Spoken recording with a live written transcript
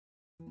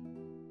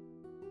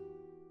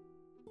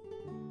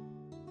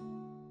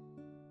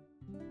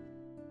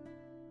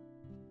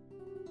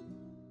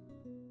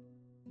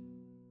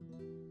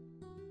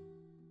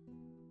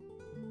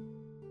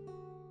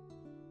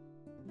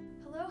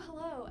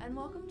Hello, and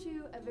welcome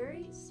to a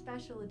very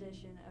special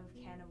edition of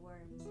Can of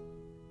Worms.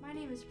 My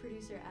name is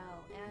producer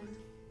Elle, and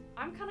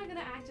I'm kind of going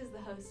to act as the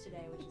host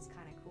today, which is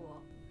kind of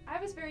cool. I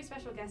have a very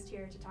special guest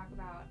here to talk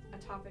about a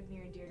topic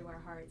near and dear to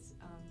our hearts,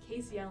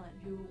 KC Ellen,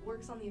 who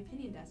works on the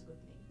opinion desk with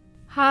me.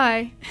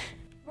 Hi.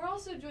 We're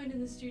also joined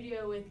in the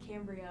studio with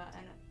Cambria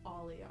and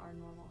Ollie, our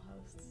normal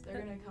hosts.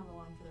 They're going to come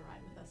along for the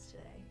ride with us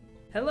today.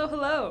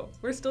 Hello.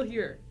 We're still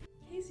here.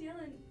 KC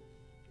Ellen,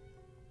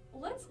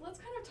 let's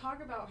kind of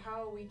talk about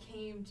how we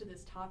came to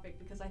this topic,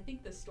 because I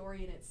think the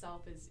story in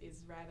itself is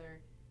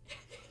rather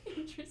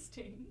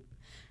interesting.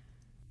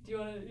 Do you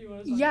want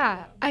to talk Yeah,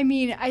 about I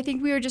mean, I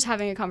think we were just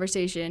having a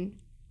conversation,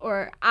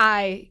 or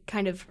I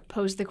kind of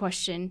posed the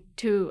question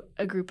to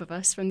a group of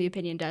us from the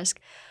opinion desk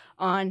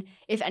on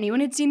if anyone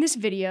had seen this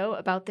video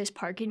about this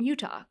park in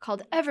Utah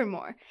called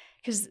Evermore,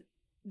 because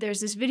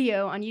there's this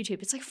video on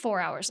YouTube. It's like 4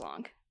 hours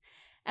long,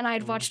 and I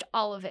had watched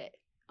all of it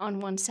on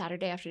one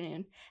Saturday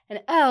afternoon, and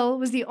Elle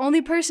was the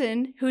only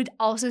person who had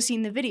also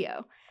seen the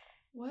video.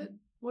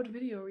 What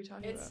video are we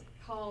talking about? It's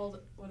called,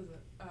 what is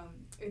it?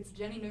 It's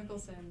Jenny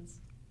Nicholson's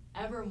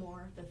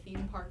Evermore, the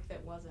theme park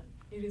that wasn't.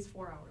 It is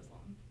 4 hours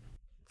long.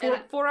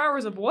 4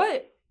 hours of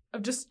what?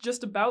 Of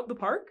just about the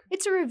park?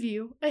 It's a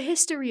review, a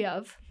history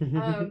of.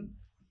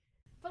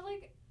 But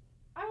like,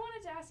 I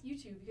wanted to ask you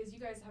two, because you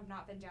guys have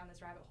not been down this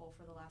rabbit hole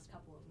for the last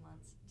couple of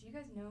months. Do you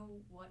guys know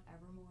what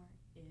Evermore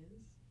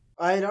is?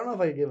 I don't know if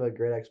I could give a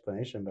great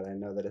explanation, but I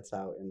know that it's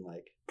out in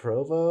like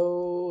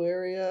Provo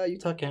area,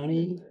 Utah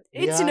County.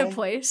 It's in a VI.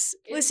 place.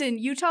 Listen,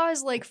 Utah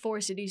is like 4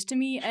 cities to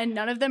me, and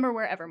none of them are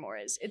where Evermore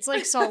is. It's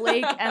like Salt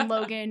Lake and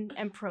Logan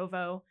and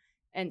Provo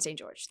and St.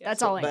 George. Yeah,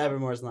 That's all I But know.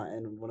 Evermore's not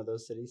in one of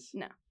those cities?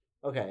 No.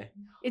 Okay.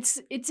 It's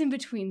in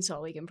between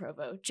Salt Lake and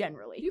Provo,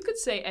 generally. You could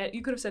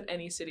have said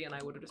any city and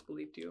I would have just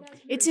believed you.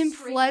 It's in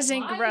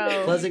Pleasant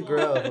Grove. Pleasant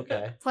Grove,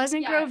 okay.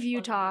 Pleasant Yeah, Grove, Pleasant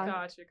Utah.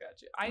 Gotcha.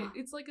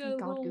 It's like a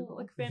God, little Google.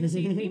 like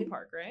fantasy theme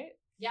park, right?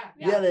 Yeah.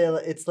 Yeah,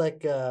 it's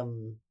like Larpville.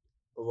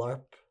 How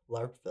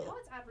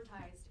it's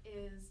advertised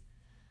is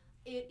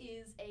it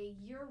is a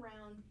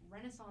year-round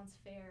Renaissance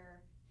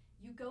fair.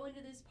 You go into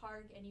this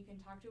park and you can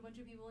talk to a bunch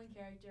of people in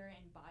character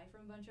and buy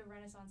from a bunch of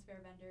Renaissance fair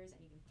vendors,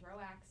 and you can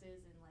throw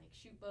axes and like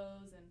shoot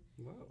bows and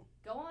Whoa.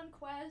 go on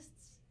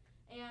quests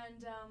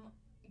and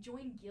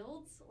join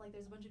guilds. Like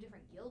there's a bunch of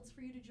different guilds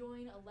for you to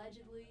join,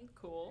 allegedly.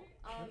 Cool.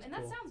 That's And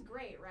that cool. sounds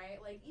great, right?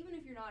 Like even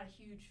if you're not a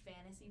huge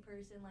fantasy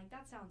person, like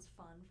that sounds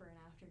fun for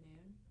an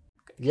afternoon.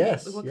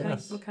 Yes, What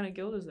yes. kind of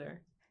guild is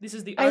there? This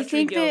is the I archery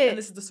think guild, that- and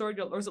this is the sword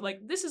guild, or is it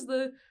like this is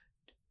the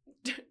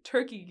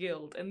turkey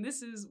guild, and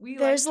this is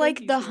There's like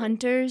turkeys the here.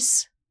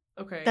 hunters.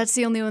 Okay. That's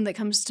the only one that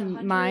comes to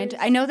The mind. hunters.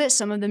 I know that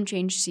some of them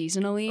change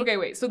seasonally. Okay,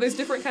 wait. So there's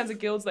different kinds of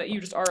guilds that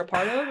you just are a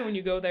part of, and when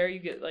you go there, you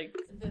get like.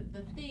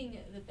 The thing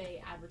that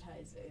they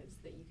advertise is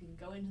that you can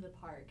go into the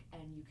park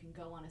and you can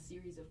go on a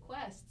series of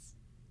quests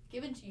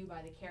given to you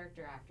by the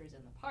character actors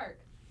in the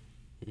park,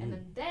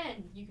 and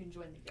then you can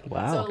join the guild.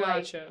 Wow. So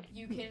like Gotcha.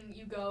 you're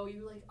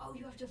like, oh,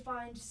 you have to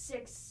find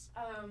 6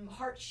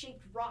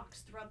 heart-shaped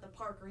rocks throughout the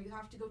park, or you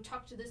have to go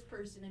talk to this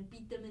person and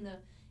beat them in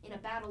a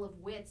battle of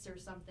wits or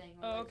something.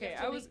 Or Oh, like, okay, You have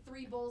to I make was-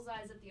 3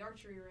 bullseyes at the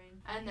archery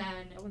ring, and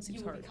then That one seems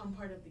you will hard. become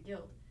part of the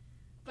guild.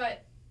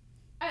 But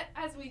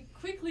as we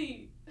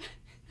quickly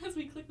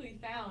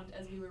found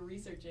as we were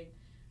researching,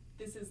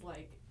 this is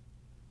like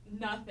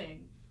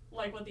nothing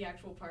like what the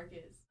actual park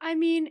is. I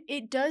mean,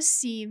 it does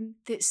seem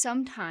that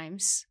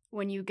sometimes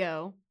when you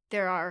go,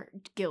 there are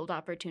guild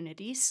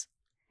opportunities.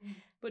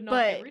 But not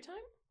But- every time?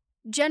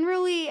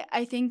 Generally,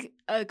 I think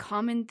a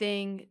common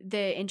thing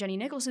that in Jenny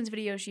Nicholson's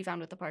video she found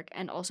with the park,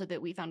 and also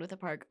that we found with the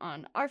park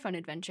on our fun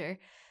adventure,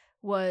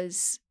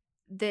 was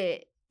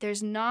that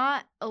there's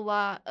not a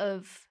lot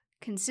of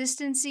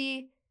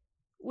consistency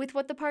with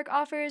what the park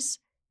offers.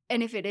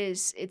 And if it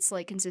is, it's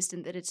like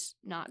consistent that it's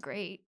not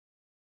great.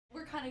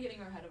 We're kind of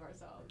getting ahead of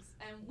ourselves,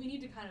 and we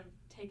need to kind of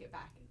take it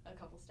back a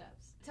couple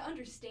steps. To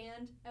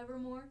understand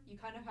Evermore, you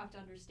kind of have to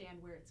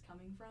understand where it's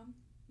coming from,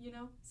 you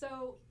know?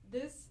 So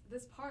this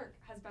park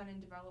has been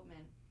in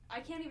development. I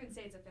can't even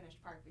say it's a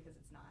finished park because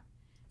it's not.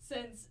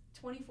 Since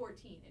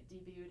 2014, it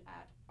debuted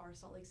at our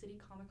Salt Lake City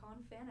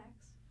Comic-Con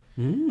FanX,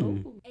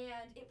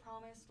 and it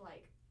promised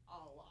like a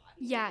lot.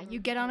 Yeah, you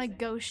get on a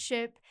ghost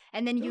ship,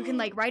 and then you can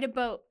like ride a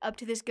boat up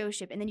to this ghost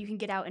ship, and then you can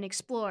get out and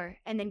explore,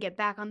 and then get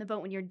back on the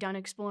boat when you're done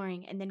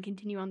exploring, and then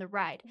continue on the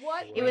ride.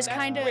 What? It was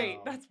That's kinda- great.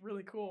 That's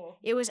really cool.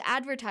 It was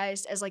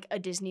advertised as like a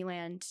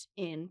Disneyland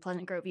in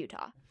Pleasant Grove,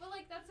 Utah. But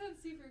like that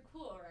sounds super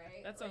cool,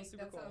 right? That sounds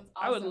Like, super cool. sounds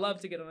I would awesome.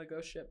 love to get on a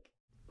ghost ship.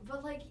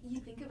 But like you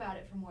think about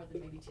it for more than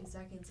maybe 2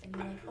 seconds, and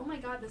you're like, oh my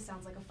god, this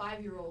sounds like a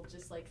 5-year-old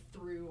just like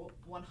threw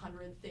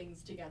 100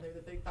 things together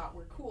that they thought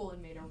were cool and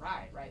made a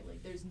ride, right?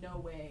 Like there's no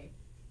way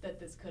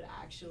that this could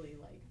actually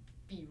like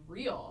be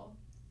real.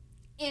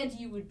 And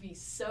you would be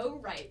so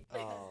right,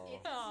 because Oh.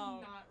 it's Oh.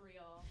 not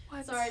real.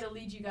 What? Sorry to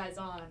lead you guys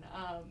on.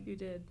 You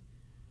did.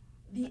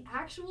 The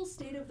actual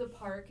state of the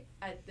park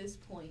at this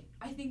point,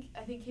 I think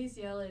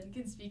KC Ellen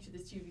can speak to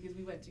this too, because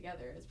we went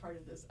together as part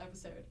of this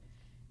episode,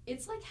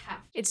 It's like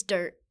half. It's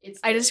dirt. It's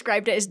I dirt.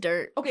 described it as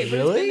dirt. Okay, but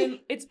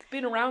Really? it's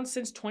been around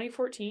since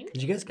 2014.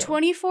 Did you guys go?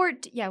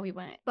 2014. Yeah, we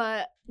went.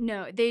 But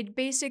no, they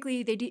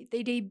basically they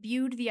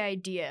debuted the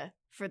idea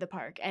for the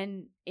park,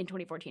 and in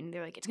 2014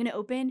 they're like, it's gonna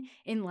open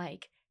in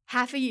like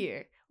half a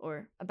year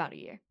or about a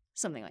year.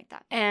 Something like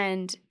that.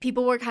 And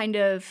people were kind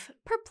of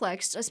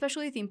perplexed,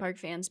 especially theme park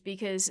fans,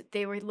 because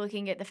they were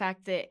looking at the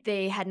fact that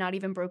they had not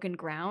even broken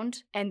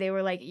ground. And they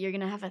were like, you're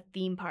going to have a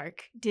theme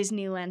park,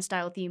 Disneyland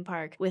style theme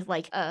park with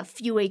like a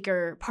few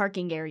acre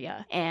parking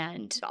area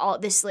and all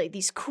this, like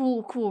these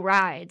cool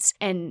rides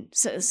and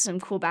some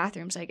cool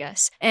bathrooms, I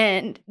guess.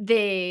 And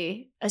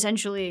they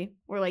essentially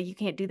were like, you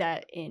can't do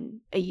that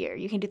in a year.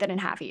 You can't do that in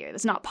half a year.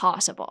 That's not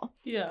possible.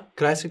 Yeah.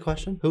 Could I ask a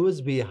question? Who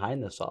was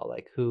behind this all?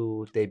 Like,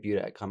 who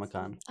debuted at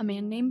Comic-Con? A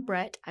man named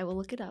Brett. I will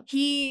look it up.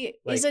 He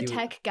Like, is a he-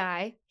 tech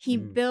guy. He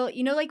built,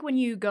 like when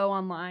you go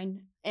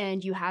online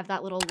and you have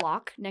that little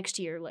lock next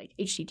to your like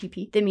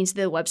HTTP, that means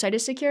the website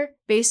is secure.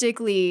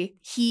 Basically,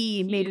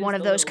 he made is one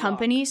of the those little lock.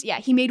 companies. Yeah,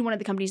 he made one of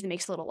the companies that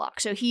makes the little lock.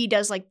 So he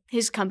does like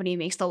his company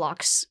makes the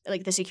locks,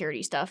 like the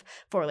security stuff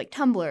for like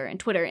Tumblr and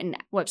Twitter and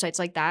websites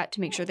like that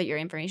to make sure that your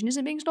information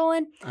isn't being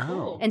stolen.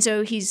 Oh. And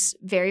so he's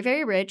very,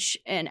 very rich,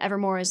 and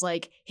Evermore is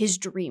like his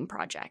dream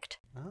project.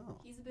 Oh.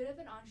 He's a bit of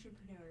an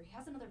entrepreneur. He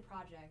has another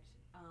project.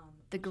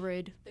 The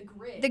Grid. The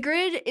Grid. The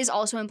Grid is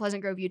also in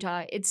Pleasant Grove,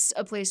 Utah. It's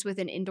a place with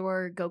an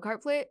indoor go-kart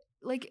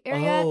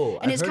area. Oh,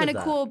 And I've it's heard kind of of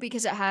that. cool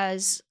because it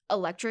has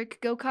electric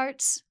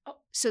go-karts Oh,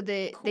 so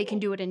that they can cool.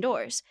 do it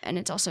indoors. And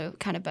it's also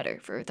kind of better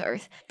for the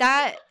earth.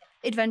 That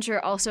adventure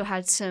also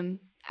had some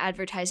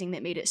advertising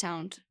that made it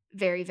sound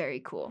very, very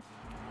cool.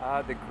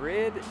 The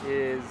Grid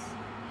is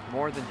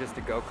more than just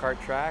a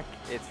go-kart track.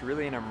 It's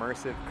really an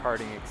immersive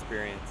karting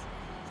experience.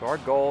 So our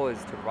goal is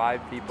to provide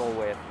people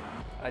with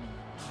a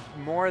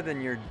more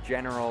than your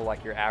general,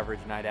 like your average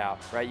night out,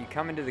 right? You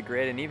come into the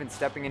Grid, and even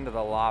stepping into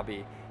the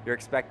lobby, you're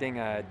expecting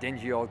a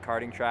dingy old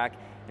karting track,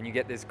 and you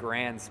get this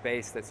grand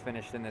space that's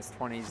finished in this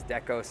 20s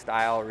deco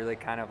style, really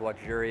kind of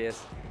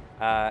luxurious.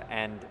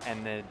 And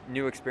the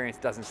new experience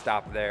doesn't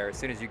stop there. As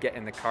soon as you get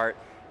in the cart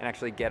and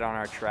actually get on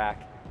our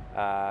track,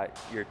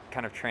 you're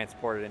kind of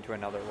transported into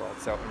another world.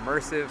 So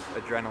immersive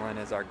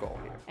adrenaline is our goal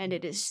here. And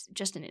it is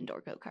just an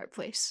indoor go-kart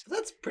place.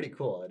 That's pretty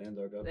cool. An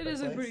indoor go-kart It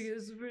is a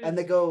place. pretty. And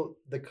they go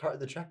the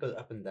track goes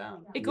up and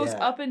down. It goes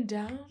Yeah. up and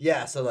down.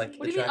 Yeah, so like What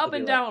the do you mean track up will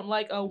and be like- down?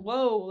 Like a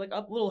whoa, like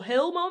a little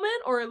hill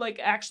moment, or like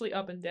actually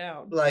up and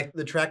down? Like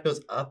the track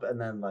goes up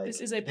and then like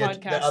This is a the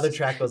podcast. other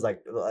track goes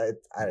like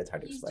it's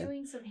hard to He's explain.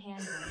 doing some hand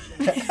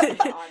motions for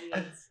the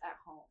audience at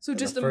home. So And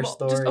just the a first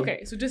just story-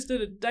 okay. So just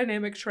a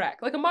dynamic track,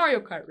 like a Mario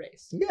Kart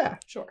race. Yeah,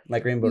 Sure.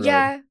 like Rainbow Road.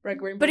 Yeah,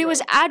 Right, Rainbow but it was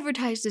Road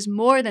advertised as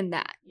more than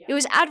that. Yeah. It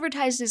was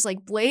advertised as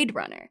like Blade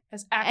Runner.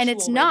 has And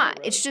it's actual not.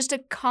 Rainbow It's Road. just a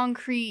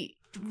concrete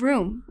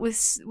room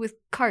with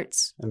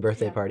carts. And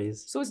birthday Yeah.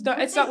 parties. So it's not.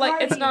 It's not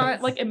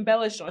like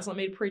embellished. It's not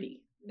made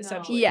pretty. No.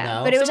 Essentially. Yeah,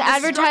 No. but it was So the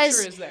structure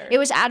advertised. is there. It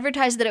was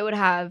advertised that it would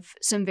have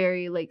some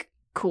very like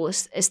cool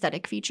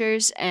aesthetic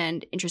features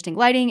and interesting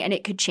lighting, and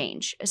it could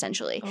change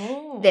essentially.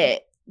 Oh.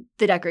 That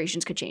the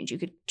decorations could change. You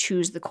could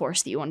choose the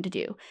course that you wanted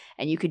to do,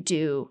 and you could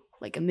do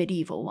like a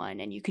medieval one,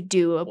 and you could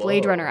do a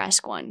Blade Whoa.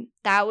 Runner-esque one.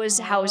 That was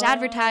how it was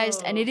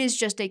advertised, and Oh. it is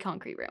just a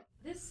concrete room.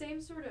 This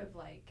same sort of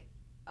like,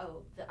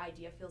 oh, the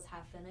idea feels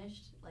half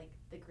finished, like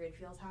the Grid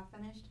feels half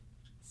finished.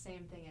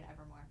 Same thing at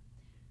Evermore.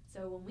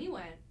 So when we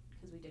went,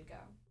 because we did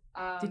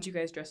go. Did you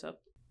guys dress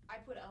up? I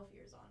put elf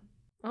ears on.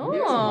 Oh.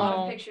 There's a lot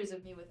of pictures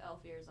of me with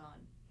elf ears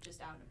on,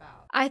 just out and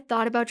about. I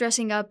thought about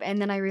dressing up,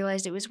 and then I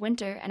realized it was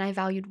winter, and I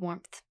valued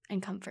warmth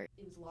and comfort.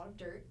 It was a lot of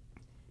dirt.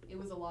 It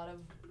was a lot of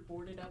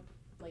boarded up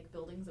like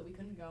buildings that we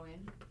couldn't go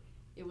in.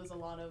 It was a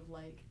lot of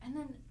like, and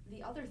then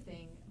the other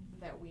thing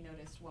that we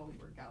noticed while we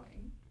were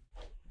going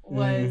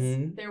was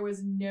Mhm. there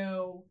was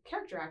no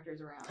character actors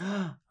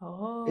around.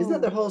 Oh. Isn't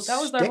that their whole That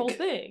was their whole shtick?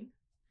 thing.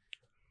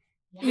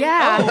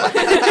 Yeah.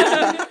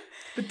 Oh.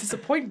 The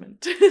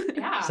disappointment.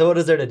 Yeah. So what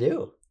is there to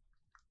do?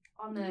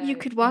 On the You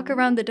could walk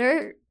around the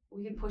dirt.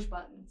 We could push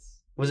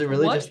buttons. Was it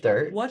really What? just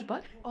dirt? What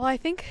but? Well, I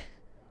think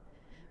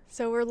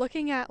so. We're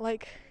looking at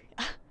like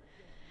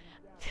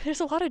there's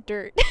a lot of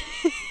dirt.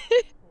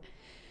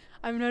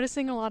 I'm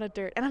noticing a lot of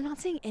dirt, and I'm not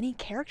seeing any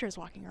characters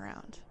walking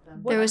around.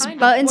 What There was kind of-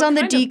 buttons what on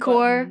the kind of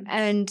decor, buttons?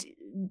 and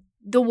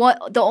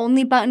the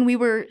only button we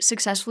were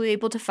successfully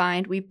able to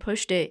find, we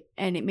pushed it,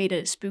 and it made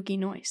a spooky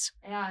noise.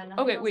 Yeah. nothing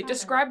Okay, else wait. happened.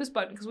 Describe this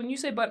button, because when you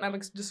say button, I'm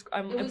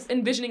It was-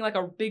 envisioning like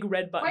a big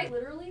red button. Quite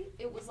literally,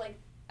 it was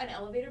like an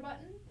elevator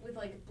button with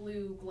like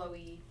blue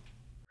glowy.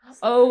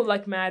 Oh,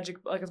 like magic.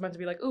 Like it's meant to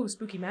be like, ooh,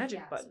 spooky magic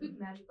yeah, button. spook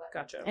magic button.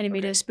 Gotcha. And it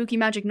made Okay. a spooky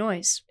magic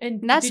noise.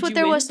 And And that's did what you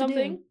there win was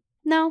something? to do.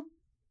 No,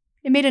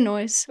 it made a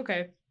noise.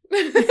 Okay.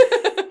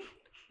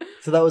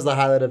 So that was the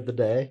highlight of the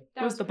day.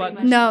 That Was the pretty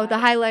button- much No, the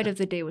highlight of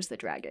the day was the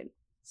dragon.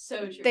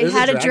 So true. They There's a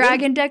had a dragon?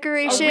 dragon A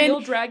decoration. real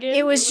dragon.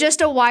 It was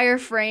just a wire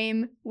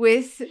frame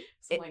with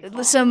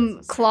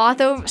some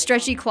cloth over,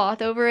 stretchy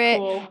cloth over it,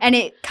 Cool. and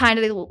it kind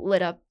of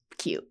lit up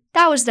cute.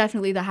 That was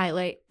definitely the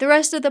highlight. The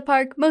rest of the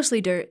park,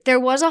 mostly dirt. There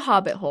was a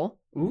hobbit hole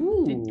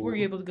Ooh. Were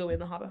you able to go in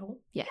the Hobbit hole?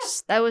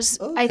 Yes, that was,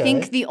 I Okay.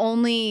 think, the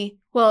only,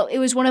 well, it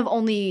was one of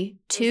only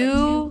There's, like,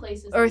 two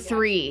places that or you could actually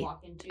three.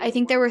 walk into I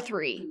think that there were weren't, like,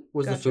 3. food.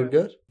 Was the Gotcha. food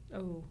good?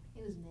 Oh.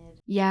 It was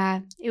mid.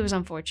 Yeah, it was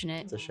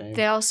unfortunate. It's a shame.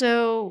 They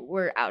also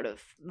were out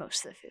of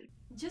most of the food.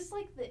 Just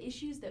like the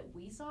issues that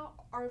we saw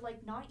are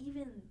like not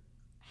even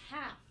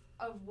half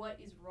of what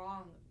is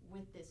wrong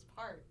with this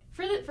park.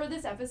 For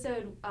this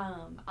episode,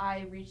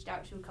 I reached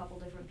out to a couple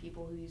different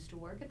people who used to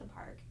work at the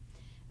park,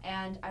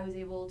 and I was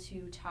able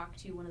to talk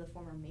to one of the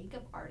former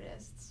makeup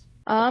artists.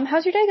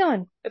 How's your day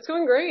going? It's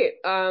going great.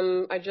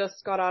 I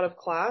just got out of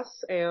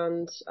class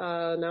and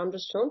now I'm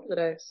just chilling for the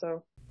day,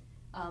 so.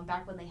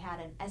 Back when they had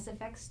an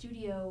SFX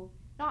studio,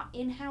 not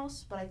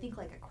in-house, but I think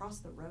like across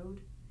the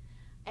road.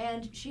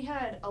 And she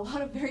had a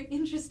lot of very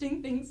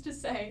interesting things to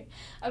say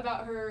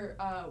about her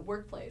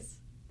workplace.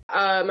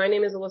 My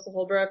name is Alyssa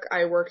Holbrook.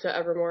 I worked at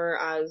Evermore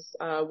as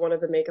one of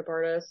the makeup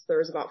artists. There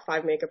was about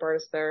 5 makeup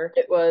artists there.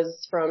 It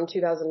was from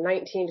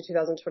 2019 to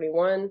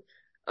 2021.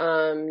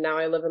 Now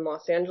I live in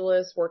Los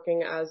Angeles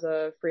working as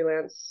a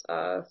freelance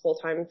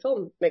full-time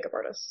film makeup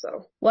artist,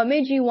 so. What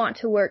made you want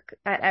to work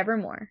at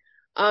Evermore?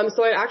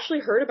 So I actually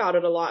heard about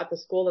it a lot at the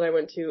school that I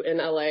went to in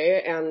LA,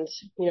 and,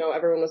 you know,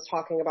 everyone was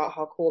talking about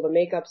how cool the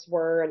makeups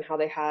were and how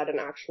they had an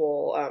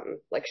actual,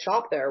 like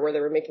shop there where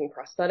they were making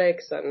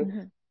prosthetics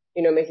and,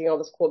 you know, making all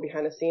this cool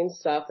behind the scenes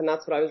stuff. And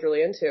that's what I was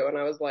really into. And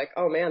I was like,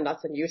 oh man,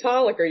 that's in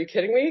Utah? Like, are you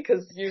kidding me?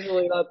 Cause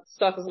usually that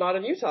stuff is not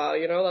in Utah,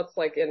 you know, that's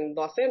like in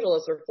Los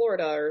Angeles or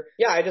Florida or,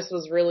 yeah, I just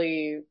was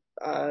really,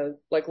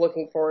 like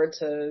looking forward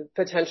to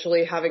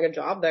potentially having a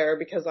job there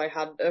because I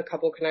had a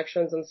couple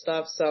connections and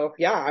stuff. So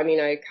yeah, I mean,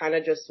 I kind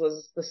of just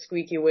was the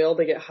squeaky wheel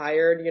to get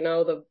hired. You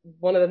know,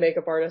 one of the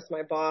makeup artists,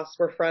 my boss,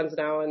 we're friends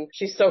now, and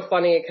she's so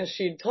funny because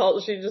she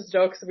just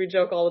jokes. We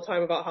joke all the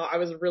time about how I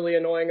was really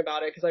annoying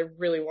about it because I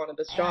really wanted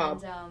this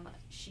job. And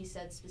she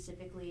said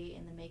specifically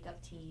in the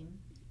makeup team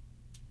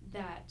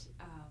that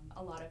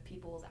a lot of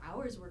people's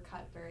hours were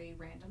cut very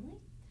randomly.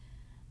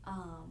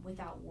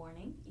 Without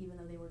warning, even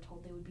though they were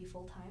told they would be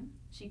full-time.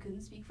 She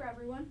couldn't speak for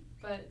everyone,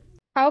 but...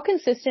 How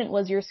consistent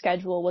was your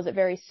schedule? Was it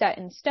very set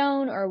in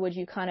stone, or would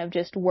you kind of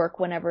just work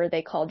whenever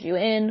they called you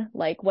in?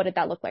 Like, what did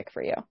that look like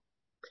for you?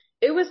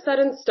 It was set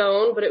in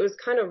stone, but it was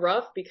kind of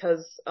rough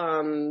because,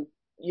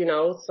 you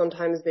know,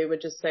 sometimes they would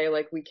just say,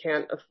 like, we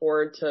can't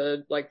afford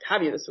to, like,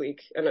 have you this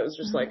week. And it was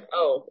just like,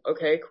 oh,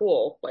 okay,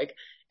 cool. Like,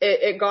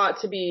 it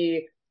got to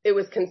be... It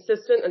was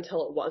consistent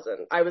until it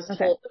wasn't. I was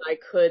told that I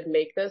could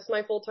make this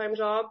my full-time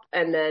job,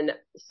 and then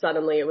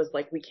suddenly it was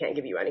like, we can't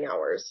give you any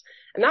hours.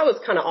 And that was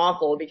kind of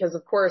awful because,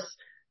 of course,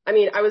 I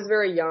mean, I was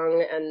very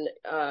young,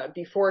 and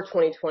before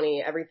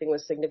 2020, everything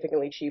was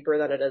significantly cheaper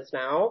than it is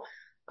now.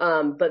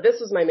 But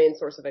this was my main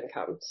source of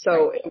income.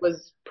 So it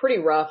was pretty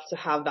rough to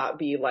have that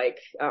be like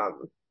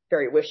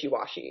very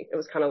wishy-washy. It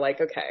was kind of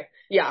like, okay,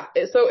 yeah.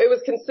 So it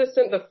was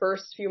consistent the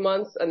first few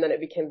months, and then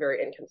it became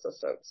very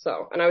inconsistent.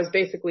 So, and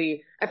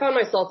I found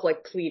myself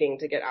like pleading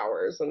to get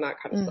hours and that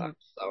kind of stuff.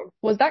 So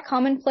was that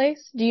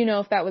commonplace? Do you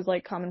know if that was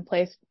like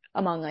commonplace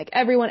among like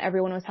everyone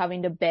was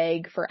having to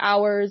beg for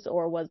hours,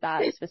 or was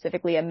that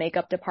specifically a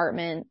makeup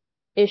department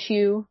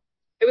issue?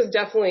 It was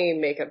definitely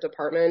makeup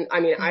department. I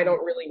mean, I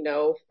don't really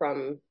know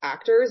from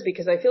actors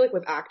because I feel like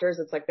with actors,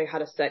 it's like they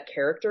had a set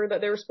character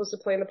that they were supposed to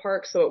play in the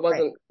park. So it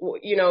wasn't,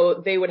 you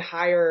know, they would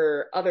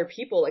hire other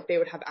people. Like they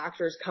would have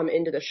actors come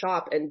into the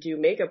shop and do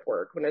makeup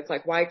work when it's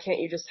like, why can't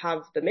you just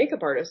have the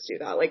makeup artist do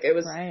that? Like it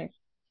was,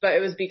 but it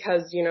was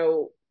because, you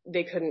know,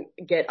 they couldn't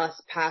get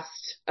us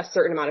past a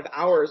certain amount of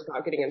hours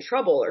without getting in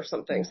trouble or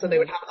something. So they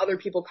would have other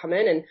people come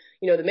in and,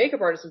 you know, the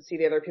makeup artist would see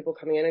the other people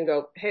coming in and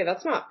go, hey,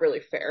 that's not really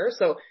fair.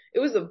 So it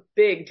was a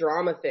big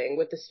drama thing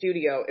with the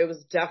studio. It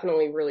was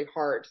definitely really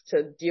hard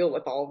to deal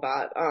with all of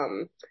that.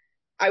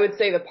 I would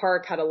say the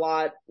park had a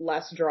lot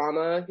less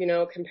drama, you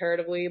know,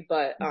 comparatively,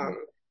 but,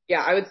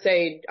 yeah, I would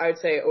say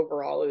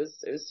overall it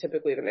was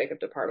typically the makeup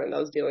department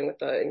that was dealing with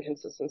the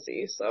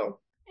inconsistency. So.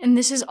 And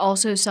this is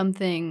also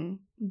something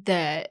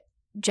that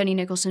Jenny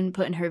Nicholson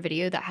put in her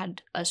video that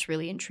had us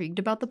really intrigued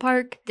about the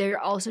park. There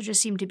also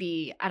just seemed to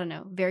be, I don't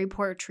know, very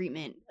poor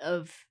treatment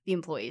of the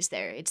employees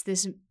there. It's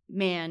this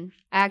man,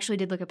 I actually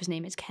did look up his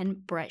name, it's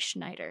Ken Brett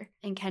Schneider.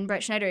 And Ken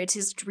Brett Schneider, it's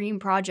his dream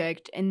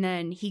project, and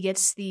then he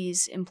gets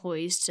these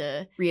employees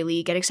to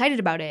really get excited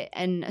about it.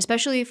 And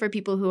especially for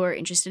people who are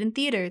interested in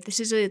theater, this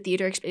is a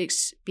theater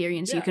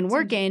experience you can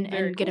work in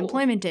and get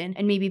employment in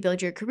and maybe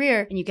build your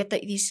career. And you get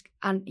these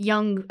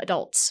young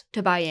adults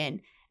to buy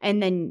in,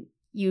 and then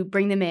you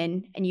bring them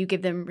in and you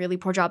give them really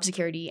poor job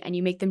security and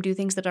you make them do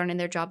things that aren't in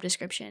their job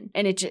description.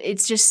 And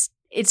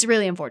it's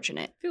really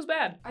unfortunate. Feels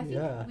bad. I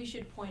think we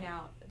should point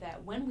out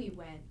that when we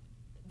went,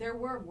 there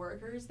were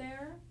workers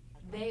there.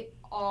 They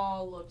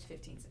all looked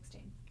 15,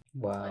 16.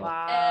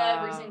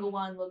 Wow. Every single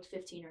one looked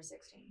 15 or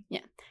 16.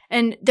 Yeah.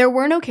 And there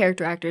were no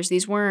character actors.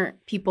 These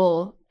weren't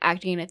people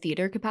acting in a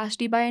theater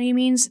capacity by any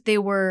means. They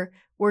were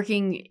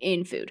working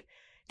in food.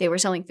 They were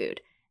selling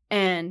food.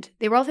 And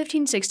they were all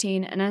 15,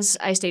 16, and as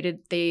I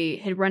stated,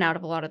 they had run out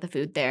of a lot of the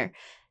food there.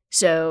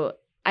 So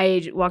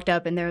I walked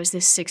up, and there was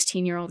this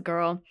 16-year-old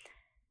girl,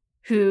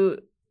 who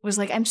was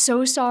like, I'm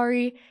so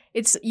sorry.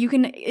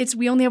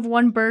 We only have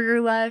one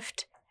burger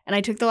left. And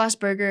I took the last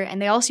burger,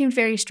 and they all seemed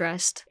very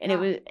stressed. And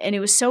it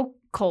was so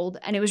cold,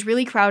 and it was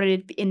really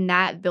crowded in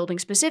that building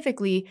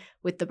specifically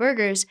with the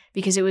burgers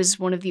because it was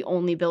one of the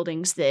only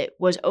buildings that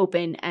was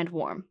open and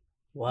warm.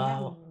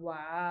 Wow.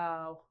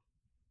 Wow.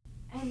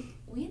 And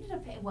we ended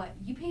up paying, what?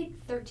 You paid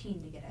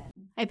 $13 to get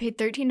in. I paid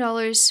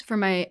 $13 for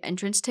my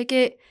entrance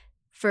ticket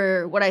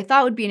for what I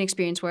thought would be an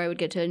experience where I would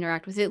get to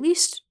interact with at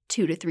least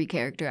 2 to 3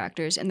 character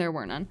actors, and there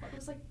were none. It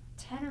was like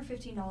 $10 or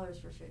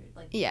 $15 for food,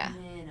 like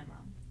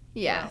minimum.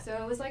 Yeah. So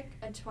it was like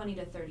a $20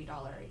 to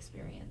 $30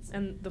 experience.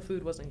 And the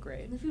food wasn't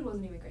great. And the food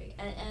wasn't even great.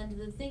 And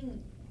the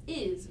thing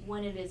is,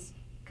 when it is,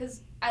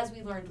 because as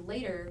we learned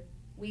later,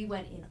 we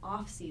went in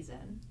off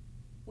season,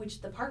 which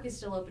the park is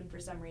still open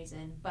for some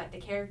reason, but the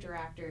character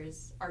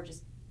actors are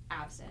just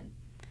absent.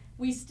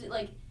 We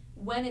like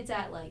when it's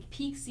at like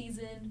peak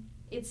season,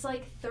 it's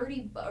like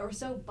 $30 or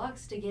so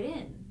to get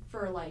in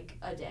for like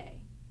a day.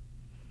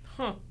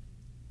 Huh.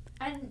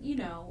 And you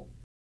know,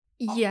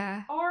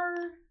 yeah,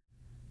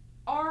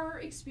 our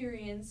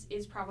experience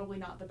is probably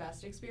not the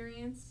best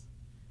experience,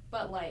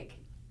 but like,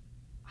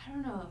 I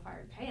don't know if I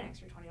would pay an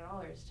extra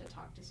 $20 to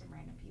talk to some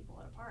random people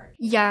at a park.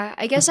 Yeah,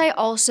 I guess I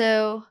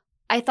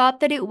thought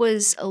that it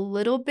was a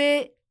little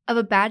bit of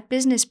a bad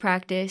business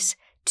practice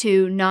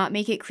to not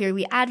make it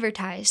clearly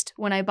advertised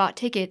when I bought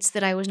tickets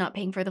that I was not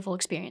paying for the full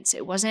experience.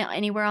 It wasn't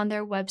anywhere on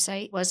their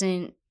website,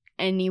 wasn't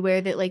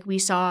anywhere that like we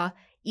saw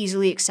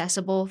easily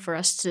accessible for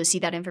us to see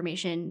that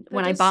information.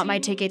 When I bought my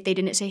ticket, they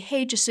didn't say,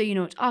 hey, just so you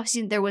know, it's off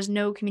season. There was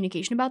no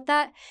communication about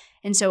that.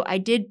 And so I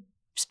did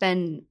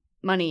spend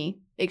money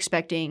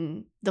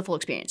expecting the full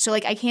experience. So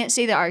like I can't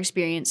say that our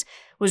experience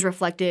was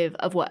reflective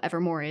of what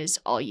Evermore is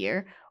all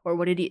year or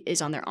what it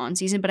is on their on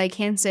season, but I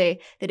can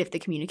say that if the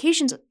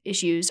communications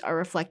issues are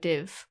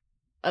reflective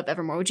of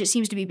Evermore, which it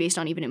seems to be based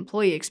on even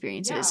employee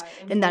experiences,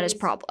 then that is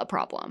a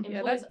problem.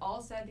 Employees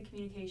all said the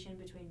communication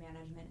between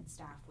management and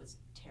staff was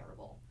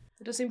terrible.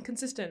 It does seem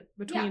consistent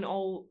between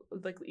all,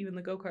 like, even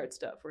the go-kart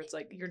stuff, where it's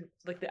like, you're,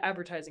 like, the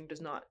advertising it's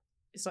not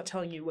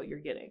telling you what you're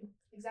getting.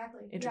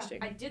 Exactly. Interesting.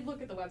 Yeah, I did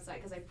look at the website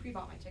because I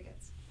pre-bought my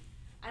tickets.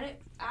 And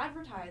it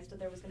advertised that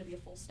there was going to be a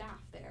full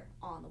staff there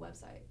on the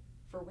website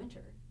for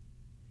winter.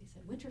 They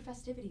said, winter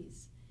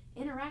festivities,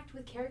 interact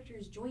with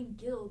characters, join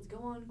guilds, go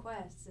on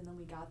quests. And then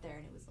we got there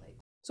and it was like...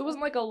 So it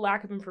wasn't like a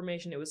lack of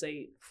information, it was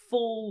a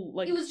full,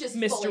 like, it was just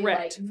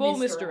misdirect. Full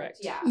misdirect.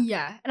 Yeah.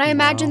 Yeah. And I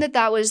imagine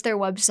that was their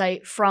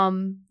website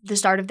from the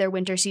start of their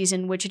winter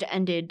season, which had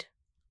ended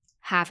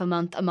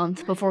a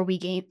month before we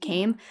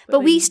came. But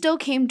we still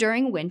came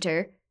during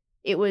winter.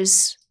 It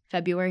was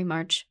February.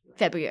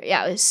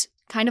 Yeah, it was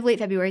kind of late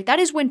February. That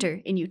is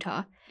winter in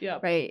Utah. Yeah.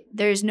 Right?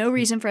 There's no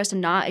reason for us to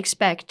not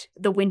expect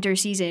the winter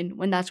season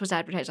when that's what's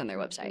advertised on their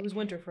website. It was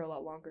winter for a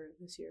lot longer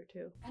this year,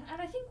 too.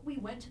 And I think we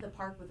went to the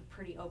park with a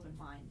pretty open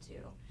mind, too.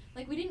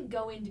 Like, we didn't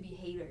go in to be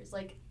haters.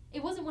 Like,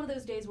 it wasn't one of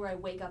those days where I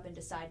wake up and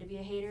decide to be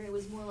a hater. It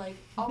was more like,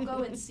 I'll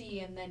go and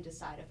see and then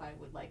decide if I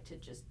would like to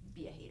just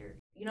be a hater.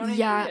 You know what I mean?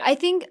 Yeah, I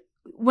think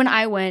when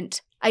I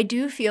went, I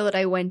do feel that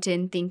I went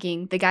in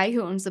thinking the guy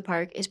who owns the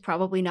park is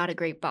probably not a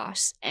great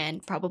boss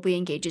and probably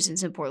engages in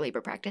some poor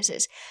labor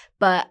practices.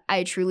 But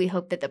I truly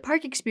hope that the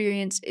park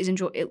experience is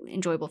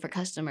enjoyable for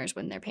customers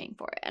when they're paying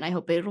for it. And I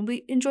hope it will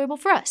be enjoyable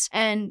for us.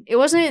 And it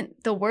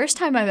wasn't the worst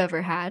time I've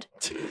ever had.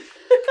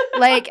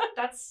 Like,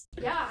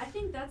 I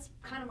think that's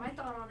kind of my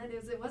thought on it,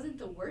 is it wasn't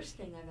the worst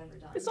thing I've ever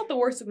done. It's not the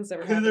worst thing that's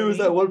ever happened. There was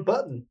that one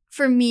button.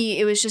 For me,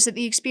 it was just that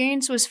the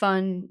experience was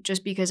fun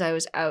just because I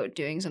was out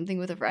doing something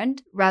with a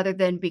friend rather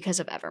than because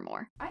of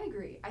Evermore. I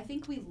agree. I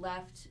think we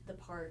left the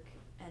park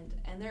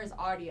and there's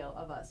audio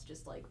of us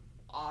just like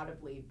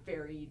audibly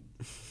very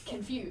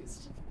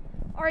confused.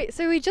 All right,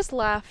 so we just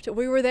left.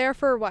 We were there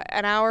for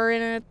an hour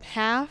and a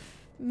half,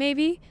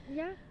 maybe?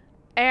 Yeah.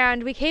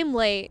 And we came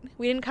late.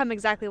 We didn't come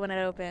exactly when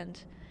it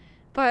opened.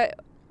 But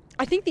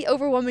I think the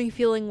overwhelming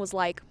feeling was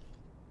like,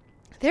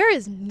 there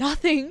is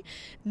nothing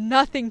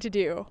to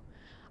do.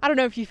 I don't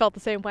know if you felt the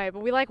same way,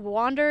 but we like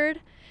wandered.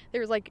 There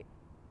was like,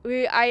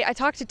 I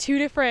talked to 2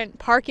 different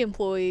park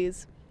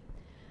employees,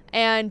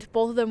 and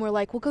both of them were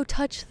like, we'll go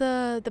touch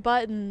the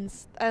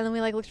buttons. And then we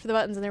like looked for the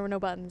buttons and there were no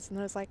buttons. And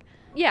I was like,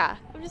 yeah.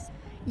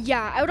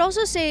 Yeah, I would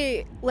also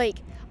say, like,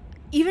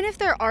 even if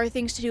there are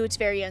things to do, it's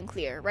very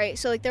unclear, right?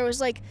 So, like, there was,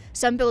 like,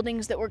 some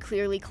buildings that were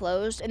clearly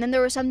closed, and then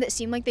there were some that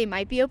seemed like they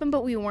might be open,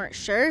 but we weren't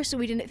sure, so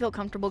we didn't feel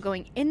comfortable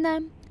going in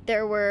them.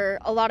 There were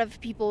a lot of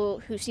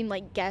people who seemed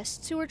like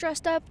guests who were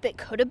dressed up that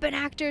could have been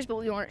actors, but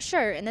we weren't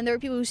sure. And then there were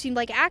people who seemed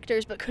like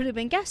actors, but could have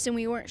been guests, and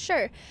we weren't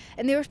sure.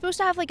 And they were supposed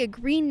to have, like, a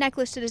green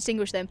necklace to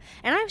distinguish them.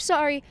 And I'm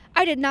sorry,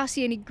 I did not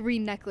see any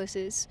green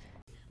necklaces.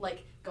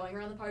 Like, going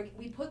around the park,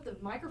 we put the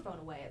microphone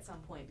away at some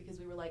point because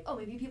we were like, oh,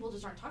 maybe people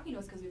just aren't talking to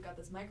us because we've got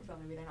this microphone.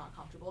 Maybe they're not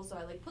comfortable. So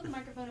I, like, put the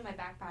microphone in my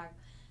backpack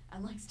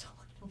and, like, still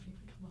let nobody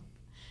come up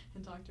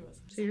and talk to us.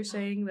 So you're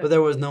saying that... But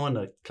there was no one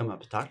to come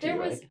up and talk to you,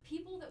 right? There was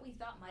people that we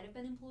thought might have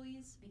been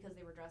employees because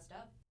they were dressed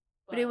up.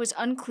 But it was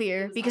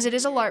unclear because it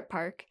is a LARP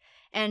park.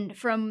 And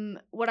from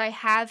what I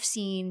have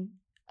seen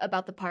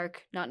about the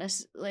park, not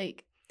necessarily,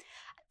 like,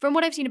 from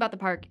what I've seen about the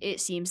park, it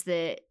seems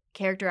that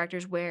character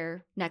actors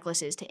wear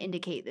necklaces to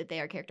indicate that they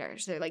are character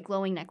actors. They're like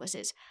glowing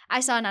necklaces.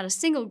 I saw not a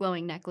single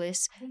glowing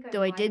necklace,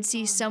 though I did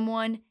see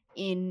someone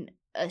in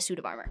a suit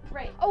of armor.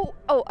 Right. Oh,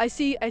 I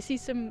see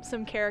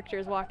some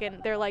characters walking.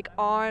 They're like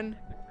up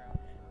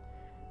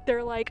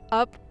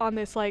on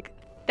this like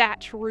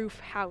thatch roof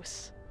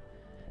house.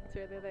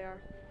 So there they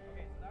are.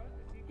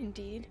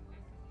 Indeed.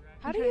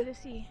 How do you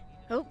see?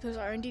 Oh, those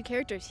are indeed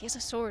characters. He has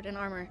a sword and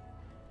armor.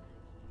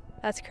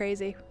 That's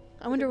crazy.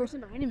 I The wonder. person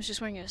behind him is just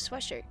wearing a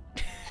sweatshirt.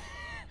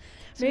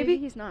 So Maybe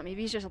he's not.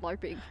 Maybe he's just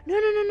LARPing.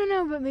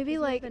 No. But maybe Does he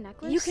like have a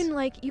necklace?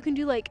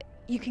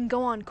 you can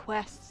go on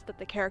quests that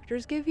the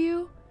characters give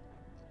you.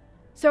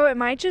 So it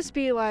might just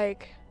be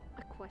like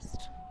A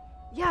quest.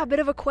 a bit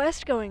of a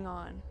quest going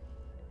on.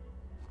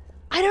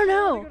 I don't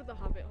know. Go to the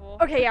Hobbit hole.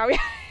 Okay, yeah,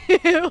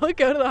 we'll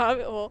go to the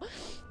Hobbit hole.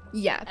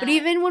 Yeah, but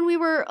even when we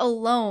were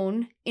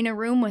alone in a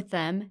room with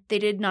them, they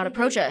did not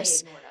approach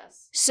us. They ignored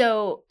us.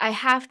 So I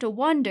have to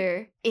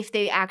wonder if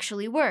they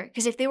actually were.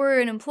 Because if they were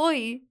an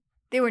employee,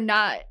 they were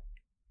not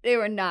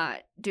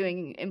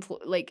doing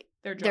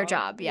their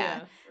job, yeah.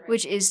 Right.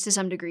 Which is to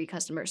some degree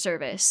customer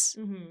service.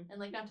 Mm-hmm. And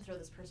like, not to throw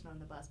this person on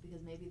the bus,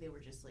 because maybe they were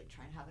just like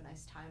trying to have a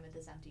nice time at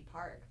this empty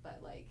park, but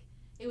like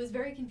it was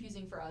very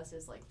confusing for us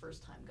as like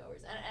first time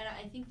goers, and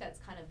I think that's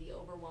kind of the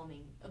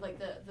overwhelming, like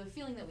the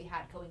feeling that we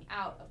had going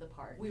out of the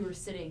park. We were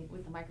sitting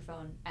with the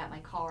microphone at my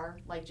car,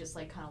 like just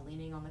like kind of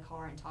leaning on the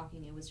car and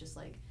talking. It was just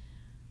like,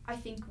 I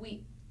think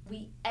we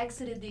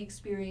exited the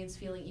experience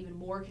feeling even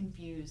more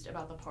confused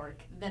about the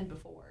park than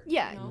before.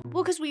 Yeah. You know?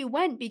 Well, because we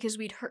went because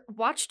we'd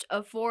watched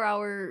a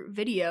 4-hour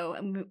video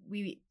and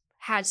we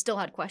still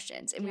had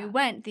questions. And we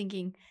went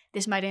thinking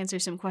this might answer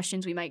some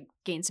questions. We might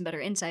gain some better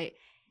insight.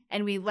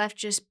 And we left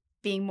just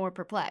being more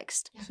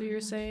perplexed. So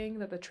you're saying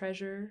that the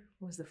treasure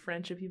was the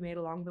friendship you made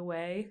along the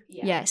way?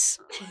 Yeah. Yes.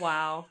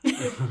 Wow.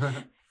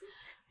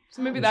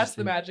 So maybe that's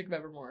the magic of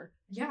Evermore.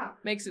 Yeah.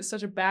 Makes it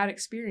such a bad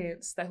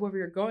experience that whoever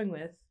you're going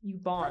with, you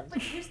bond.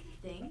 But here's the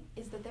thing,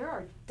 is that there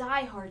are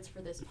diehards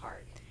for this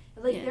park.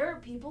 Like, Yeah. there are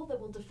people that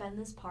will defend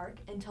this park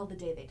until the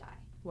day they die.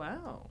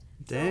 Wow.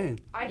 Dang.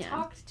 I Yeah.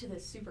 talked to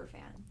this super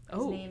fan. His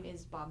Oh. name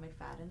is Bob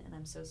McFadden, and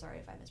I'm so sorry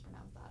if I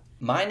mispronounced that.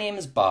 My name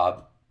is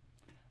Bob.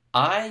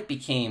 I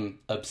became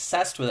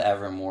obsessed with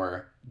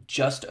Evermore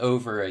just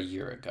over a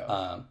year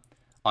ago.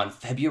 On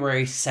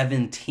February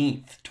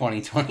 17th,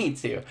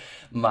 2022,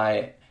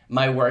 my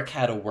work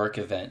had a work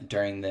event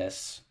during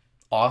this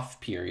off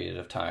period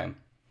of time.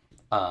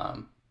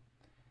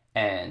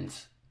 And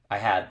I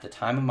had the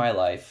time of my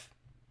life,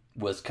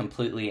 was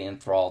completely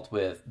enthralled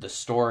with the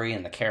story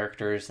and the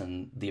characters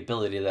and the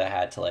ability that I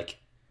had to like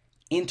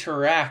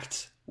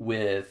interact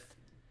with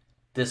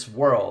this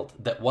world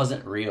that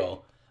wasn't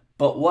real,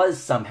 but was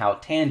somehow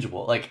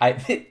tangible. Like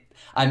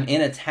I'm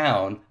in a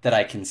town that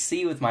I can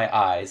see with my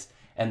eyes,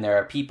 and there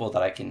are people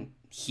that I can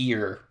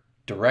hear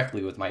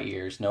directly with my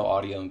ears, no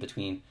audio in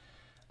between.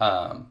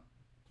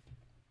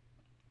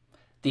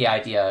 The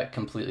idea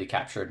completely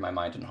captured my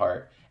mind and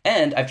heart.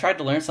 And I've tried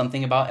to learn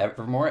something about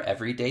Evermore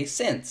every day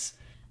since.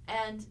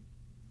 And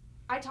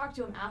I talked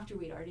to him after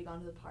we'd already gone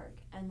to the park,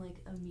 and like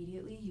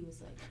immediately he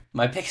was like,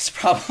 My biggest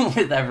problem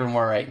with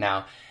Evermore right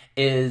now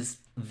is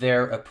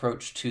their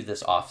approach to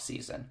this off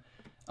season.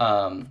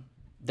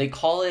 They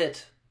call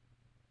it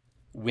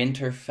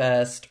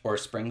Winterfest or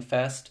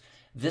Springfest.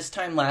 This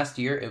time last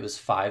year it was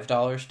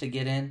 $5 to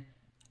get in.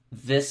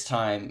 This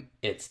time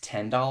it's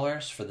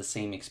 $10 for the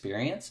same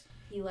experience.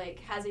 he like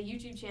has a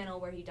YouTube channel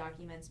where he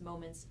documents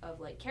moments of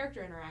like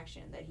character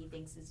interaction that he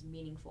thinks is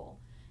meaningful.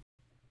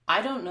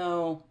 I don't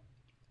know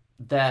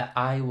that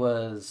I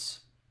was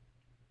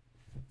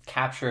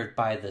captured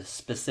by the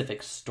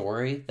specific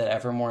story that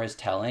Evermore is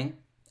telling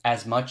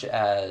as much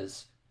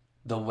as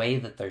the way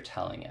that they're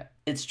telling it.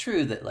 It's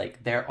true that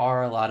like there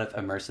are a lot of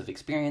immersive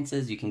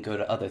experiences. You can go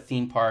to other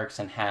theme parks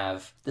and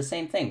have the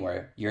same thing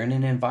where you're in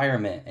an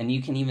environment and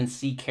you can even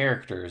see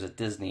characters at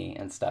Disney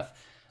and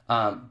stuff.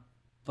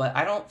 But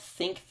I don't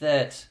think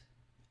that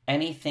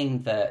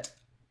anything that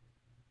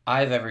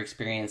I've ever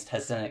experienced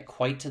has done it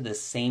quite to the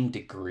same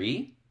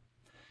degree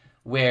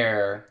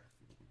where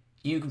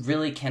you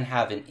really can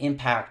have an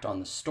impact on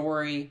the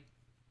story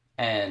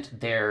and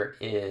there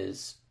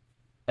is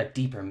a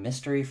deeper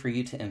mystery for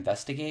you to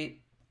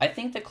investigate. I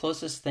think the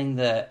closest thing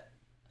that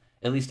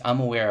at least I'm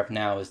aware of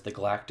now is the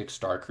Galactic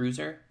Star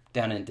Cruiser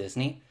down in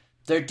Disney.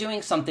 They're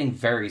doing something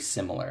very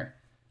similar,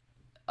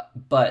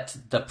 but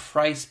the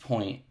price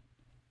point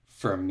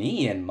for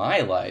me in my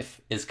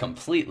life is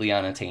completely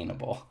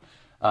unattainable.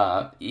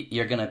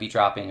 You're going to be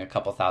dropping a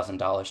couple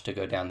 $1,000s to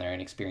go down there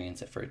and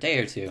experience it for a day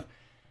or two.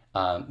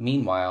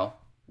 Meanwhile,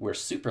 we're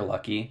super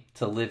lucky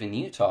to live in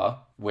Utah,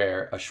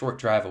 where a short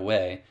drive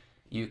away,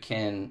 you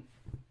can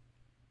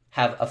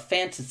have a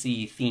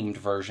fantasy-themed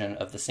version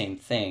of the same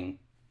thing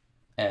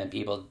and be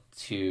able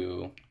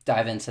to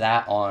dive into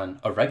that on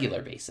a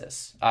regular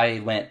basis. I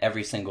went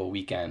every single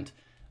weekend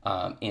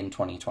in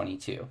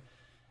 2022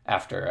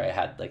 after I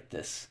had like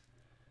this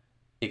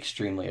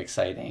extremely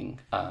exciting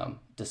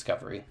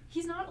discovery.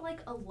 He's not like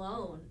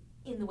alone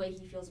in the way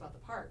he feels about the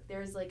park.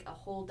 There's like a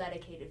whole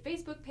dedicated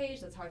Facebook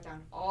page that's how I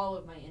found all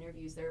of my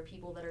interviews. There are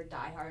people that are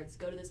diehards,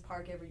 go to this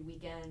park every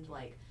weekend.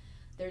 Like,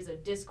 there's a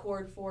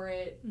Discord for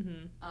it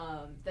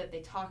that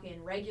they talk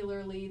in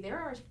regularly. There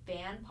are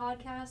fan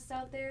podcasts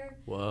out there,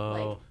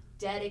 like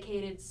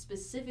dedicated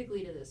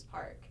specifically to this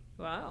park.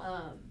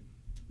 Wow.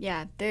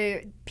 Yeah,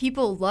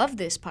 people love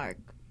this park.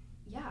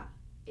 Yeah,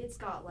 it's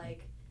got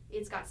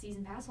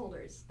season pass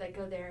holders that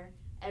go there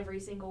every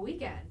single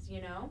weekend.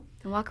 You know,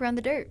 And walk around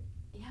the dirt.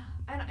 Yeah,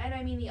 and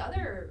I mean, the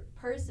other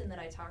person that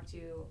I talked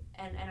to,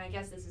 and I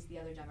guess this is the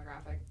other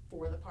demographic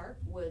for the park,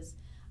 was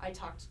I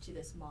talked to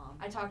this mom.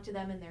 I talked to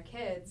them and their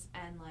kids,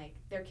 and, like,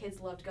 their kids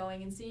loved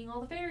going and seeing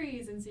all the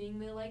fairies and seeing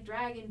the, like,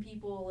 dragon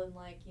people and,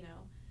 like, you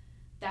know,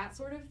 that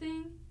sort of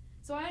thing.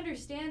 So I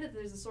understand that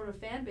there's a sort of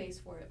fan base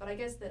for it, but I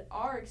guess that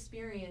our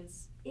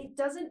experience, it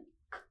doesn't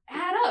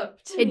add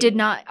up to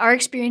me. Our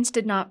experience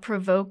did not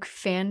provoke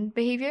fan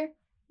behavior.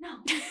 No.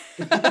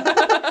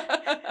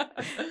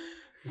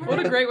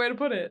 What a great way to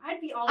put it. I'd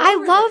be all I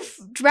over love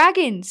this.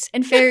 dragons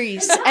and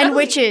fairies and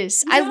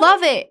witches. I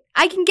love it.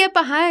 I can get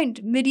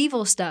behind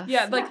medieval stuff.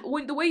 Yeah, like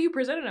when the way you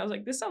presented it, I was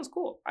like, this sounds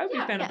cool. I would be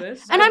a fan of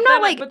this. And But I'm not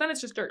then like- but then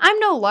it's just dirt. I'm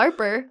no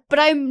LARPer, but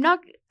I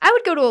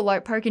would go to a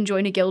LARP park and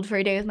join a guild for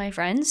a day with my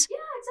friends. Yeah,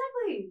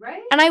 exactly,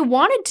 right? And I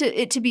wanted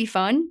it to be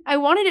fun. I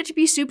wanted it to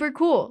be super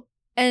cool.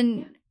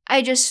 And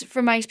I just,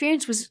 from my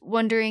experience, was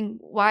wondering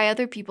why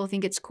other people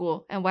think it's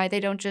cool and why they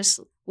don't just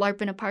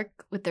LARP in a park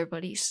with their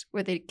buddies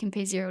where they can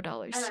pay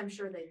 $0. And I'm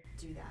sure they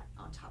do that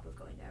on top of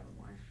going to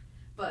Evermore.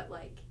 But,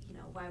 like, you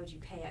know, why would you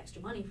pay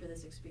extra money for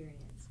this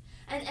experience?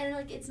 And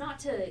like, it's not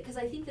to, because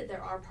I think that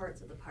there are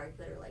parts of the park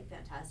that are, like,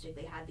 fantastic.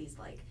 They had these,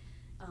 like,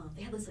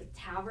 this, like,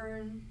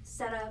 tavern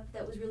setup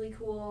that was really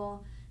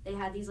cool. They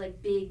had these,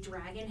 like, big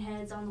dragon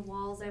heads on the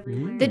walls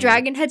everywhere. The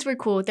dragon heads were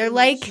cool. They're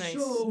like, Nice. So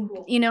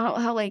cool. you know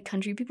how like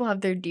country people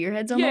have their deer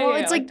heads on Yeah, the wall?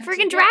 yeah, It's yeah, like like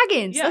freaking that's-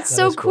 dragons. yeah. That's That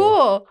so is cool.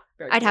 cool.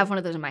 Very I'd cool. have one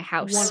of those in my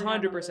house.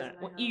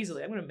 100%. Well,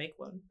 easily. I'm going to make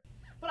one.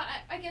 But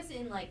I guess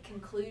in, like,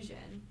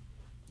 conclusion,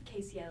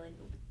 KC Ellen,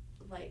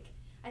 like,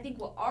 I think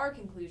what our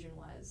conclusion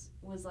was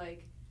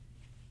like,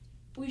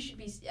 we should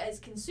be, as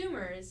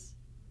consumers,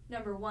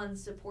 number one,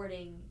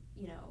 supporting,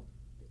 you know,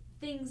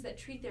 things that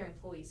treat their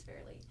employees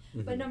fairly.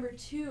 But number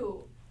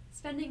two,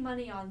 spending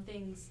money on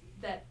things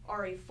that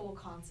are a full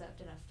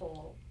concept and a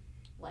full,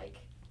 like,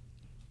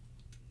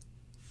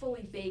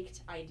 fully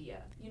baked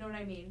idea. You know what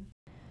I mean?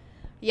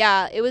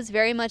 Yeah, it was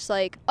very much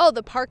like, oh,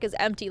 the park is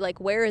empty. Like,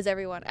 where is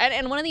everyone?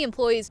 And one of the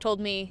employees told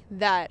me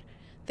that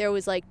there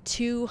was like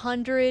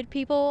 200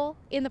 people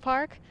in the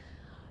park.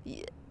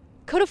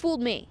 Could have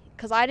fooled me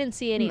because I didn't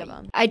see any of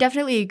them. I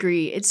definitely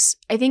agree.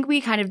 I think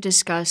we kind of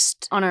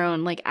discussed on our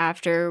own, like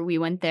after we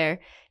went there,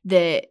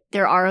 that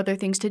there are other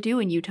things to do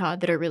in Utah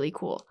that are really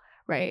cool,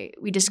 right?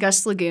 We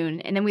discussed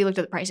Lagoon, and then we looked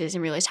at the prices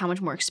and realized how much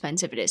more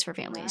expensive it is for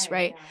families,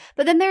 right? Yeah.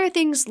 But then there are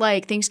things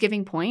like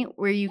Thanksgiving Point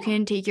where you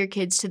can take your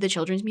kids to the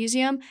Children's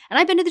Museum. And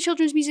I've been to the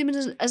Children's Museum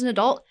as an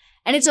adult,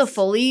 and it's a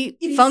fully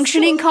It is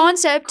functioning so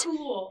concept.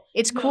 Cool.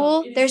 It's No,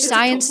 cool. it is- There's it's a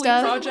science complete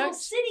stuff. project. There's a whole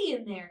city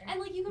in there, and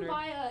like you can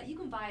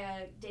Right. buy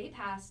a day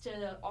pass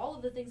to all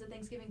of the things at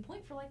Thanksgiving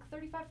Point for like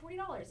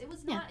 $35-$40. It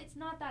was not. It's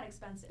not that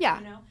expensive. Yeah.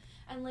 You know,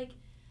 and like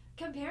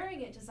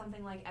comparing it to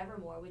something like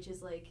Evermore, which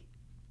is like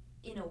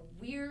in a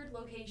weird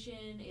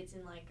location. It's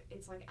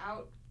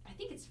out. I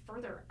think it's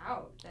further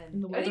out than.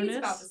 In the I think it's wilderness?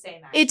 about the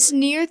same. Actually. It's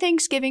near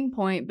Thanksgiving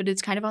Point, but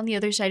it's kind of on the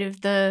other side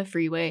of the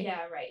freeway.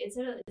 Yeah, right. It's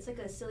like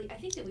a silly. I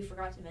think that we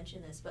forgot to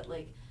mention this, but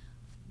like,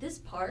 this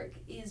park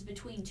is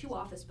between two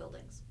office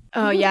buildings.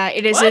 Oh yeah,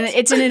 it is. What?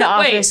 It's in an Wait,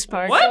 office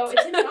park. what? So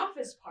it's in an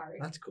office park.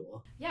 That's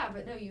cool. Yeah,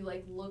 but no, you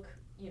like look,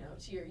 you know,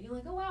 you're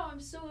like, oh wow, I'm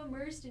so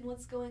immersed in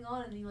what's going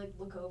on, and then you like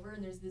look over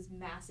and there's this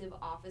massive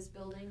office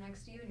building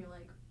next to you, and you're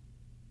like,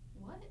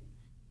 what?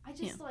 I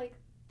just like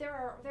there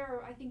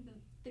are. I think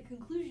the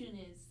conclusion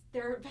is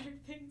there are better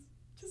things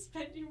to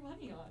spend your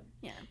money on.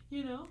 Yeah.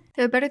 You know.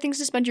 There are better things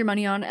to spend your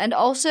money on, and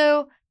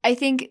also I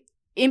think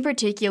in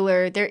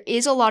particular there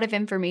is a lot of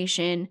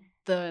information.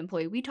 The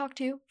employee we talked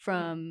to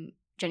from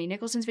Jenny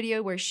Nicholson's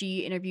video where she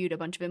interviewed a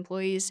bunch of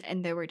employees,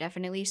 and there were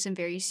definitely some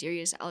very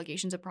serious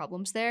allegations of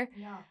problems there.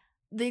 Yeah.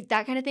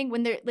 That kind of thing,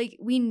 when they're like,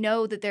 we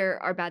know that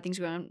there are bad things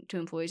going on to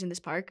employees in this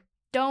park.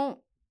 Don't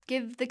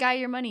give the guy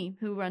your money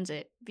who runs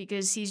it,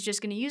 because he's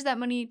just going to use that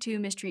money to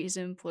mistreat his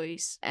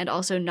employees and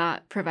also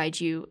not provide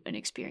you an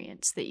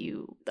experience that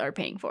you are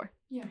paying for.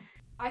 Yeah.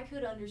 I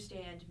could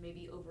understand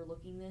maybe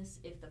overlooking this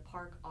if the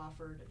park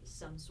offered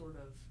some sort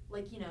of,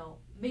 like, you know,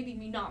 maybe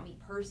not me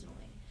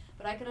personally,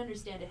 but I could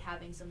understand it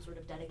having some sort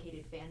of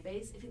dedicated fan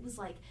base if it was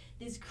like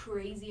this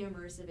crazy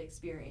immersive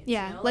experience.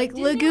 Yeah, you know? like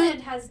Disneyland Lagoon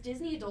has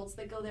Disney adults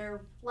that go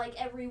there like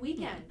every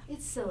weekend.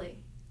 It's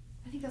silly.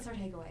 I think that's our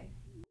takeaway.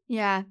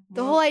 Yeah,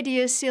 the whole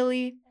idea is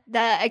silly. The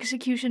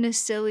execution is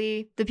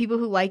silly. The people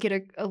who like it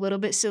are a little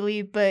bit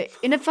silly, but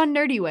in a fun,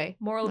 nerdy way.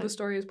 Moral of the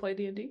story is play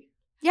D&D.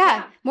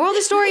 Yeah. Moral of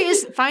the story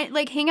is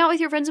hang out with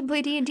your friends and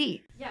play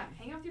D&D. Yeah,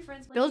 hang out with your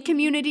friends. Build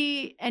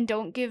community and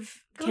don't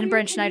give Ken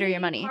Brent Schneider your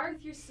money. Park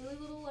with your silly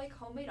little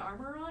homemade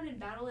armor on and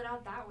battle it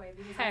out that way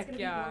because Heck that's gonna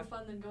be yeah. more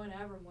fun than going to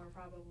Evermore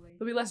probably.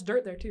 There'll be less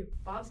dirt there too.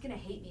 Bob's gonna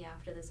hate me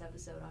after this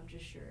episode, I'm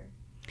just sure.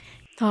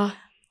 Oh,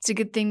 it's a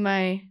good thing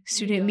my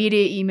student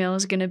media email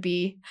is gonna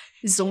be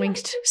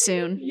zoinked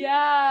soon.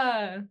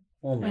 Yeah.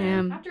 Oh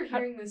man. After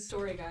hearing this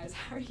story, guys,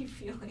 how are you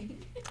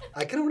feeling?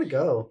 I kind of want to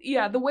go.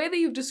 Yeah, the way that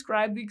you've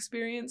described the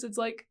experience, it's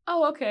like,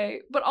 oh,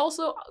 okay. But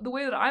also, the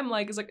way that I'm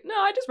like, is like, no,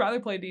 I'd just rather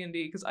play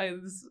D&D,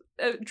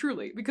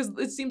 truly, because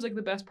it seems like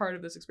the best part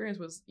of this experience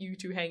was you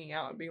two hanging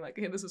out and being like,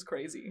 hey, this is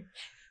crazy.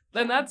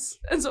 And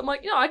so I'm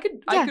like, I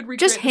could recreate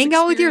just hang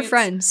out with your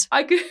friends.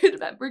 I could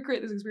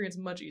recreate this experience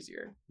much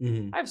easier.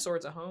 Mm-hmm. I have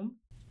swords at home.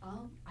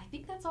 I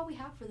think that's all we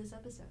have for this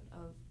episode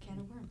of Can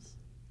of Worms.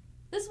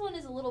 This one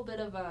is a little bit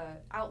of a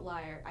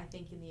outlier, I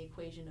think, in the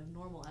equation of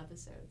normal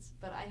episodes,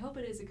 but I hope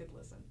it is a good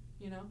listen,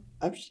 you know?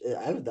 That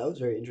was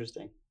very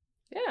interesting.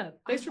 Yeah,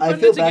 thanks for I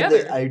putting feel it bad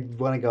together. that I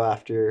want to go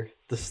after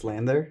the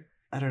slander.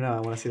 I don't know. I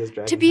want to see those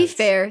dragon To be heads.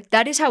 fair,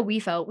 that is how we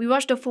felt. We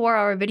watched a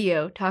 4-hour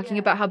video talking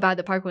Yeah. about how bad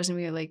the park was, and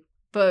we were like,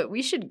 but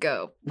we should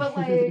go. But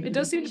It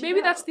does seem maybe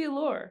that's the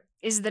allure.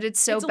 Is that it's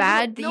so It's a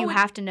bad little- that you no,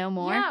 have to know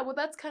more? Yeah, well,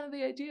 that's kind of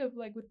the idea of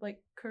with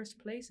cursed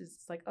places.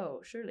 It's like,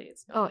 oh, surely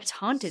it's not. Oh, it's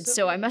haunted,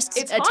 so I must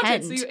It's attend.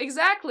 haunted. So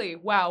exactly.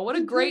 Wow, what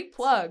a great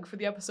plug for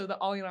the episode that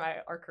Ollie and I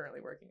are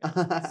currently working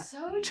on.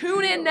 So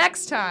Tune in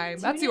next time.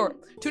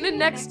 Tune in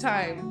next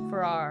time time.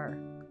 for our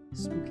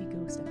spooky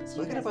ghost episode.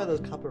 Why can't I buy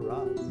those copper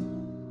rods?